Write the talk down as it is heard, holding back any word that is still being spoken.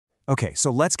Okay,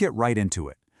 so let's get right into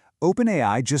it.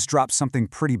 OpenAI just dropped something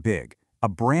pretty big, a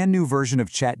brand new version of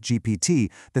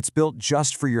ChatGPT that's built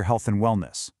just for your health and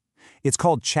wellness. It's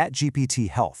called ChatGPT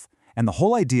Health, and the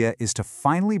whole idea is to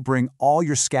finally bring all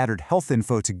your scattered health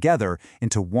info together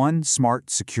into one smart,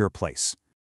 secure place.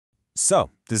 So,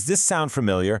 does this sound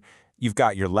familiar? You've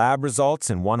got your lab results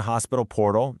in one hospital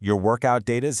portal, your workout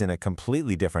data's in a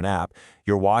completely different app,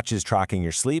 your watch is tracking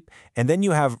your sleep, and then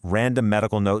you have random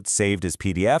medical notes saved as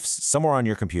PDFs somewhere on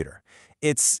your computer.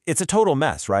 It's a total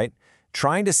mess, right?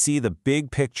 Trying to see the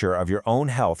big picture of your own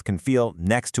health can feel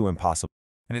next to impossible.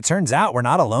 And it turns out we're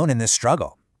not alone in this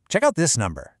struggle. Check out this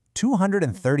number,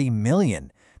 230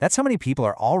 million. That's how many people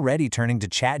are already turning to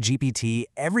ChatGPT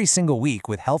every single week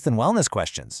with health and wellness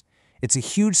questions. It's a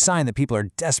huge sign that people are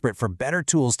desperate for better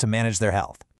tools to manage their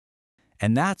health.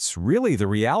 And that's really the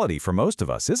reality for most of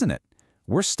us, isn't it?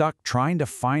 We're stuck trying to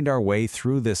find our way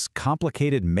through this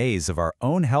complicated maze of our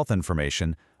own health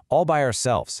information all by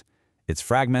ourselves. It's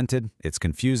fragmented, it's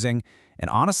confusing,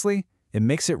 and honestly, it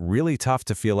makes it really tough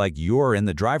to feel like you're in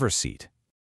the driver's seat.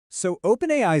 So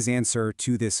OpenAI's answer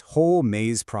to this whole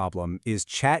maze problem is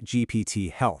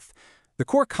ChatGPT Health. The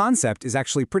core concept is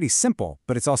actually pretty simple,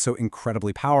 but it's also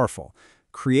incredibly powerful.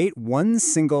 Create one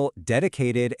single,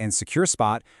 dedicated, and secure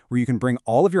spot where you can bring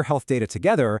all of your health data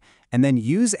together and then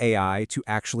use AI to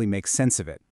actually make sense of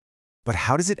it. But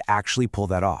how does it actually pull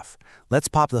that off? Let's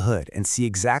pop the hood and see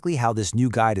exactly how this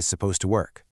new guide is supposed to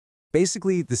work.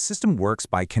 Basically, the system works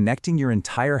by connecting your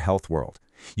entire health world.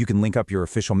 You can link up your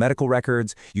official medical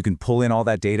records, you can pull in all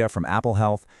that data from Apple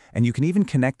Health, and you can even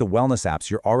connect the wellness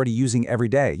apps you're already using every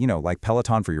day, like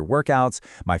Peloton for your workouts,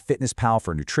 MyFitnessPal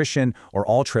for nutrition, or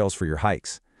AllTrails for your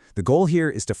hikes. The goal here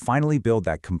is to finally build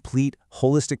that complete,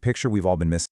 holistic picture we've all been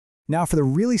missing. Now, for the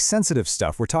really sensitive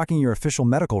stuff, we're talking your official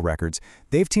medical records.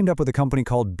 They've teamed up with a company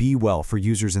called Be Well for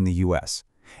users in the US.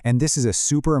 And this is a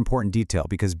super important detail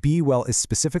because Be Well is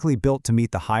specifically built to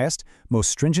meet the highest, most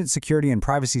stringent security and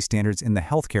privacy standards in the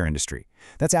healthcare industry.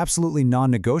 That's absolutely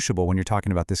non-negotiable when you're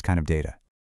talking about this kind of data.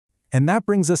 And that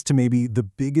brings us to maybe the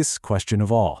biggest question of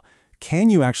all. Can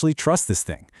you actually trust this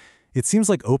thing? It seems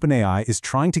like OpenAI is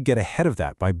trying to get ahead of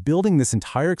that by building this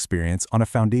entire experience on a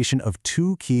foundation of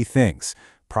two key things: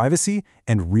 privacy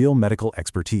and real medical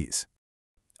expertise.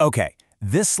 Okay,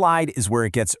 this slide is where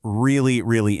it gets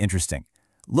really interesting.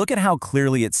 Look at how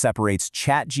clearly it separates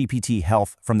ChatGPT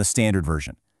Health from the standard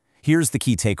version. Here's the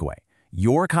key takeaway.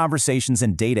 Your conversations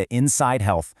and data inside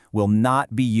Health will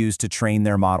not be used to train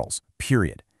their models,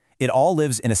 period. It all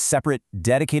lives in a separate,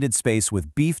 dedicated space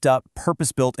with beefed-up,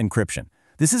 purpose-built encryption.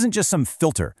 This isn't just some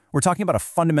filter. We're talking about a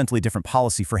fundamentally different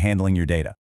policy for handling your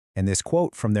data. And this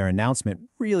quote from their announcement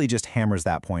really just hammers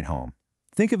that point home.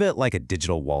 Think of it like a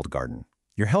digital walled garden.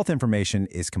 Your health information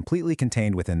is completely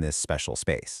contained within this special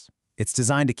space. It's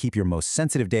designed to keep your most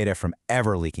sensitive data from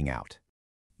ever leaking out.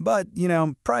 But,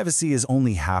 privacy is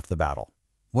only half the battle.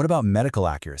 What about medical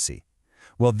accuracy?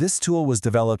 Well, this tool was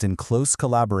developed in close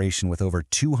collaboration with over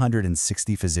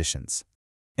 260 physicians.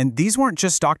 And these weren't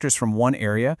just doctors from one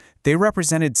area, they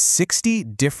represented 60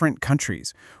 different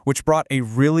countries, which brought a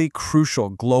really crucial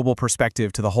global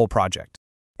perspective to the whole project.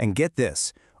 And get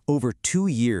this, over 2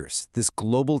 years, this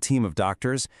global team of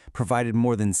doctors provided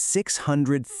more than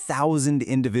 600,000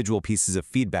 individual pieces of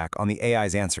feedback on the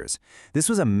AI's answers. This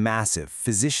was a massive,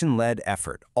 physician-led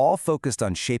effort, all focused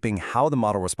on shaping how the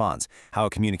model responds, how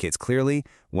it communicates clearly,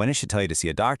 when it should tell you to see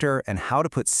a doctor, and how to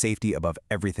put safety above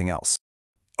everything else.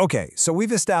 Okay, so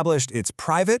we've established it's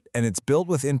private and it's built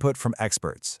with input from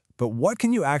experts. But what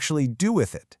can you actually do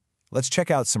with it? Let's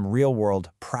check out some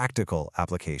real-world, practical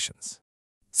applications.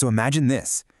 So imagine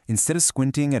this. Instead of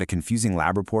squinting at a confusing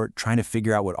lab report, trying to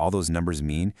figure out what all those numbers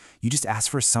mean, you just ask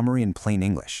for a summary in plain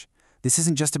English. This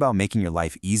isn't just about making your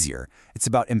life easier. It's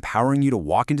about empowering you to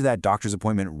walk into that doctor's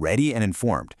appointment ready and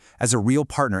informed, as a real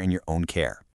partner in your own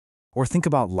care. Or think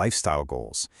about lifestyle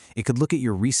goals. It could look at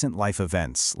your recent life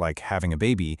events, like having a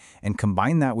baby, and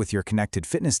combine that with your connected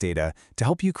fitness data to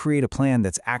help you create a plan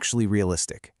that's actually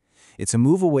realistic. It's a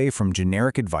move away from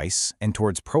generic advice and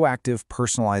towards proactive,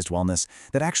 personalized wellness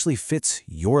that actually fits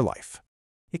your life.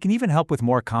 It can even help with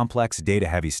more complex,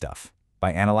 data-heavy stuff.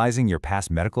 By analyzing your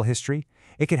past medical history,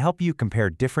 it can help you compare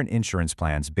different insurance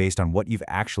plans based on what you've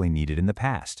actually needed in the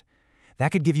past.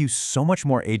 That could give you so much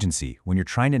more agency when you're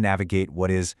trying to navigate what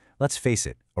is, let's face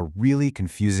it, a really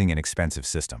confusing and expensive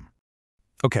system.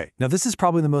 Okay, now this is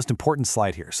probably the most important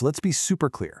slide here, so let's be super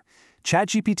clear.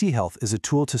 ChatGPT Health is a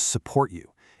tool to support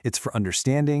you. It's for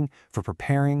understanding, for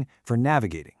preparing, for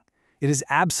navigating. It is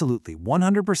absolutely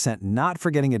 100% not for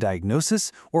getting a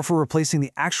diagnosis or for replacing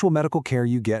the actual medical care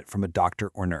you get from a doctor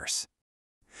or nurse.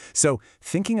 So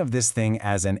thinking of this thing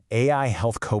as an AI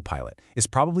health co-pilot is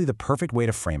probably the perfect way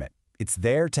to frame it. It's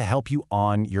there to help you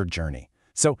on your journey.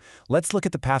 So let's look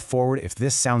at the path forward if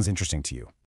this sounds interesting to you.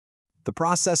 The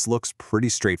process looks pretty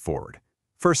straightforward.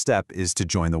 First step is to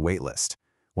join the waitlist.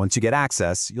 Once you get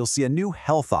access, you'll see a new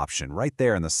health option right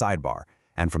there in the sidebar,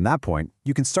 and from that point,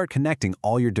 you can start connecting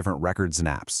all your different records and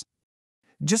apps.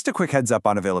 Just a quick heads up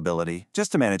on availability,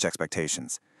 just to manage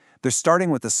expectations. They're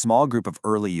starting with a small group of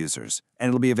early users, and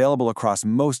it'll be available across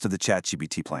most of the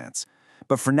ChatGPT plans.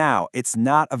 But for now, it's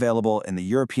not available in the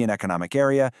European Economic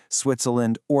Area,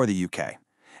 Switzerland, or the UK.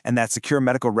 And that secure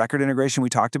medical record integration we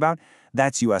talked about,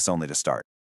 that's US only to start.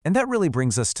 And that really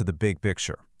brings us to the big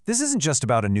picture. This isn't just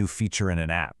about a new feature in an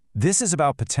app. This is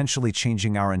about potentially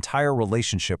changing our entire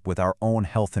relationship with our own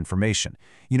health information.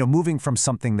 Moving from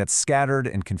something that's scattered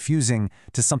and confusing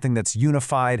to something that's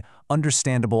unified,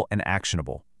 understandable, and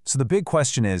actionable. So the big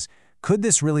question is, could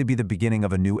this really be the beginning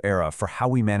of a new era for how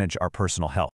we manage our personal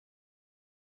health?